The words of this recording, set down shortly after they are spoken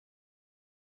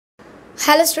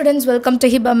Hello students, welcome to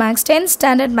Hiba Max 10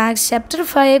 Standard Max Chapter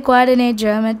 5 Coordinate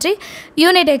Geometry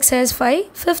Unit Exercise 5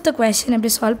 5th question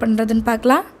எப்படி solve பண்றதுன்னு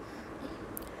பார்க்கலாம்.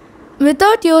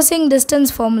 Without using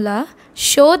distance formula,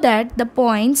 show that the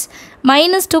points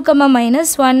minus 2,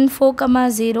 minus 1, 4,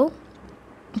 0,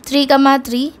 3,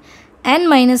 3 and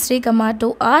minus 3,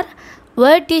 2 are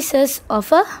vertices of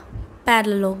a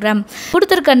parallelogram.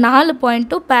 கொடுத்திருக்க 4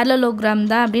 point parallelogram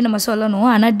தான் அப்படி நம்ம சொல்லணும்.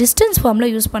 ஆனா distance formula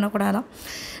use பண்ண கூடாதாம்.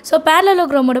 So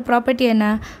parallelogram ஓட ப்ராப்பர்ட்டி என்ன?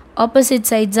 Opposite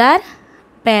sides are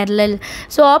parallel.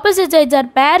 So opposite sides are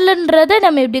parallelன்றதை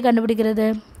நம்ம எப்படி கண்டுபிடிக்கிறது?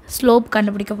 ஸ்லோப்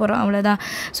கண்டுபிடிக்க போறோம் அவ்வளவுதான்.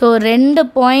 So ரெண்டு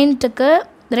பாயிண்ட்க்கு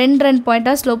ரெண்டு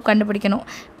பாயிண்டா ஸ்லோப் கண்டுபிடிக்கணும்.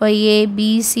 இப்போ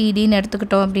ABCD ன்னு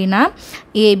எடுத்துக்கிட்டோம் அப்படினா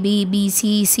AB BC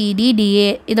CD DA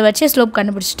இத வச்சு ஸ்லோப்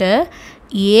கண்டுபிடிச்சிட்டு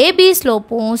AB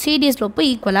ஸ்லோப்பும் CD ஸ்லோப்பும்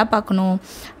ஈக்குவலா பார்க்கணும்.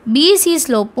 BC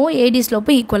ஸ்லோப்பும் AD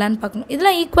ஸ்லோப்பும் ஈக்குவலான்னு பார்க்கணும்.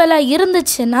 இதெல்லாம் ஈக்குவலா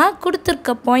இருந்துச்சுன்னா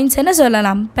கொடுத்திருக்க பாயிண்ட்ஸ் என்ன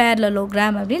சொல்லலாம்?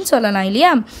 parallelogram அப்படினு சொல்லலாம்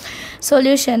இல்லையா?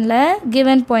 சொல்யூஷன்ல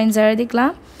given points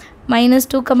எழுதிக்கலாம்.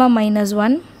 -2,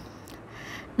 -1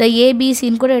 the ABC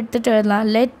ன்னு கூட எடுத்துட்டு எழுதலாம்.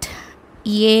 let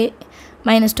A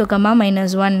 -2,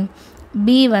 -1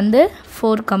 B வந்து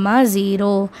 4,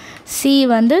 0 C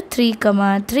வந்து 3,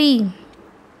 3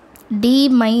 D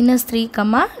 -3,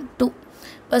 2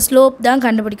 இப்போ ஸ்லோப் தான்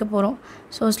கண்டுபிடிக்க போகிறோம்.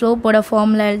 ஸோ ஸ்லோப்போட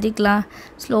ஃபார்முலா எழுதிக்கலாம்.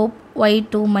 Slope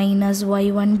y2 minus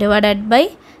y1 divided by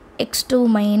x2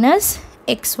 minus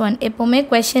x1. எப்போவுமே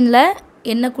கொஷனில்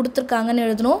என்ன கொடுத்துருக்காங்கன்னு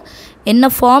எழுதணும், என்ன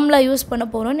ஃபார்முலா யூஸ் பண்ண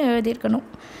போகிறோன்னு எழுதியிருக்கணும்.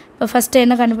 இப்போ ஃபஸ்ட்டு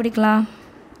என்ன கண்டுபிடிக்கலாம்?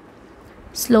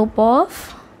 Slope of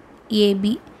AB.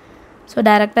 ஸோ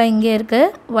டைரெக்டாக இங்கே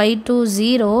இருக்குது y2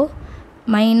 0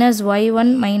 minus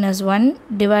y1 minus 1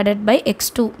 divided by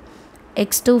x2.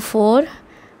 x2 4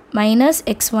 minus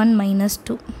x1 minus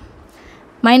 2.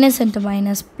 Minus into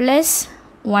minus plus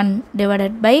 1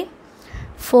 divided by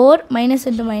 4 minus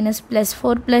into minus plus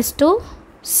 4 plus 2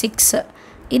 6.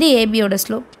 இது AB ஓட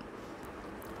ஸ்லோப்.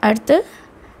 அடுத்து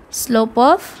ஸ்லோப்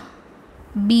ஆஃப்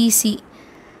BC.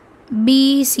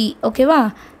 BC ஓகேவா?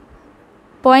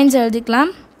 Points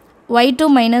எழுதிக்கலாம்.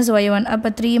 y2 minus y1 அப்போ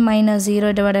 3 minus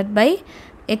 0 divided by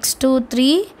x2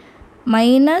 3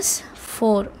 minus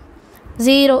 4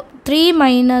 0 3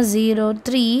 minus 0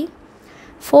 3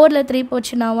 4ல 3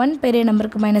 போச்சுன்னா 1 பெரிய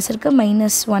நம்பருக்கு minus இருக்கு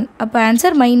 -1 அப்போ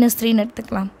ஆன்சர் -3 ன்னு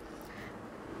எடுத்துக்கலாம்.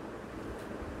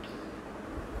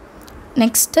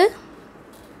 Next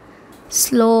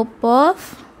slope of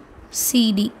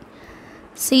CD.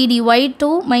 CD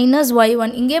y2 minus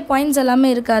y1 இங்கே பாயிண்ட்ஸ் எல்லாமே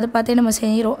இருக்குது, அதை பார்த்தே நம்ம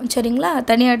செய்கிறோம் சரிங்களா?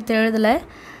 தனியாக எடுத்து எழுதலை.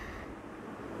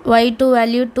 y2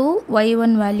 value 2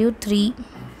 y1 value 3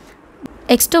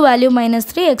 x2 value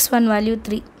 -3 x1 value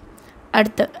 3.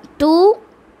 அடுத்து 2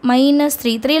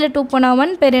 -3 3ல 2 போனால்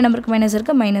 1 பெரிய நம்பருக்கு மைனஸ்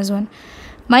இருக்குது -1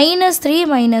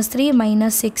 -3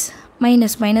 -6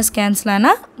 மைனஸ் கேன்சல்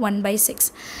ஆனால் 1/6.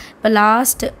 இப்போ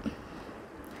last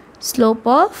slope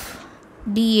of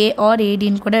DA R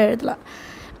ADன்னு கூட எழுதலாம்.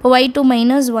 இப்போ y2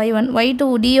 minus y1 y2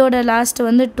 Dயோட last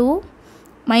வந்து 2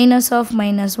 minus of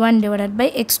 -1 divided by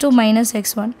x2 minus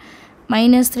x1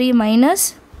 -3 minus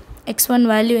x1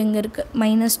 value எங்கே இருக்குது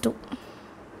 -2.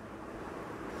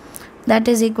 that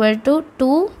is equal to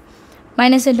 2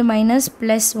 minus into minus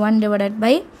plus 1 divided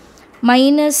by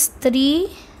 -3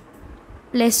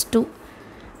 plus 2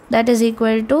 that is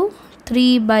equal to 3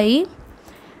 by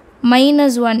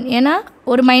 -1 ஏன்னா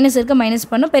ஒரு minus இருக்குது minus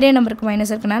பண்ணும், பெரிய நம்பருக்கு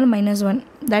minus இருக்குனால -1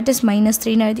 that is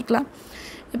 -3ன்னு எழுதிக்கலாம்.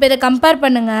 இப்போ இதை கம்பேர்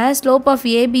பண்ணுங்கள். Slope of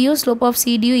ABயும் slope of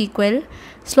CDயும் equal,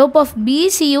 slope of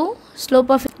BCயும் slope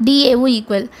of DAவும்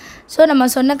equal. So நம்ம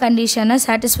சொன்ன கண்டிஷனை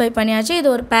சாட்டிஸ்ஃபை பண்ணியாச்சு. இது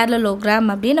ஒரு parallelogram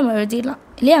அப்படின்னு நம்ம எழுதிடலாம்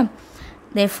இல்லையா?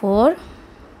 therefore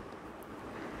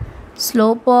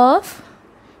slope of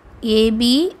AB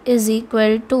is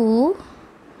equal to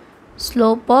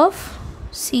slope of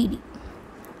CD.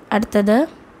 அடுத்தது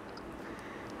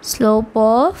slope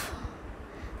of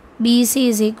BC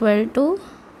is equal to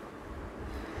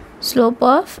slope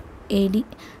of AD.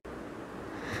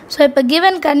 So இப்போ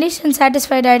given condition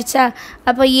satisfied ஆகிடுச்சா?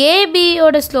 அப்போ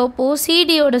ABயோட ஸ்லோப்பும்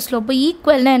CDயோட ஸ்லோப்பும்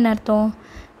ஈக்குவல்னா என்ன அர்த்தம்?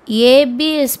 AB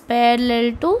is parallel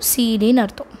to CDன்னு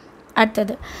அர்த்தம்.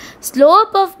 அடுத்தது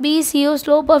ஸ்லோப் ஆஃப் BCயும்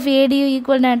ஸ்லோப் ஆஃப் ADயும்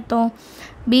ஈக்குவல்னு அர்த்தம்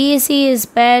BC is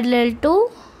parallel to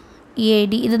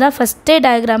AD. இதுதான் ஃபஸ்ட்டே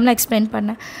டயக்ராமில் எக்ஸ்பிளைன்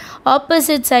பண்ணேன்.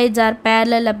 ஆப்போசிட் சைட்ஸ் ஆர்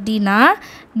parallel அப்படின்னா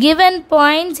given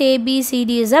points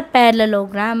ABCD is a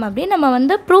parallelogram அப்படின்னு நம்ம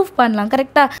வந்து ப்ரூவ் பண்ணலாம்.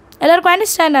 கரெக்டாக? எல்லாருக்கும்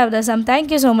அண்டர்ஸ்டாண்ட் ஆகுதா some?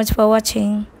 Thank you so much for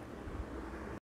வாட்சிங்.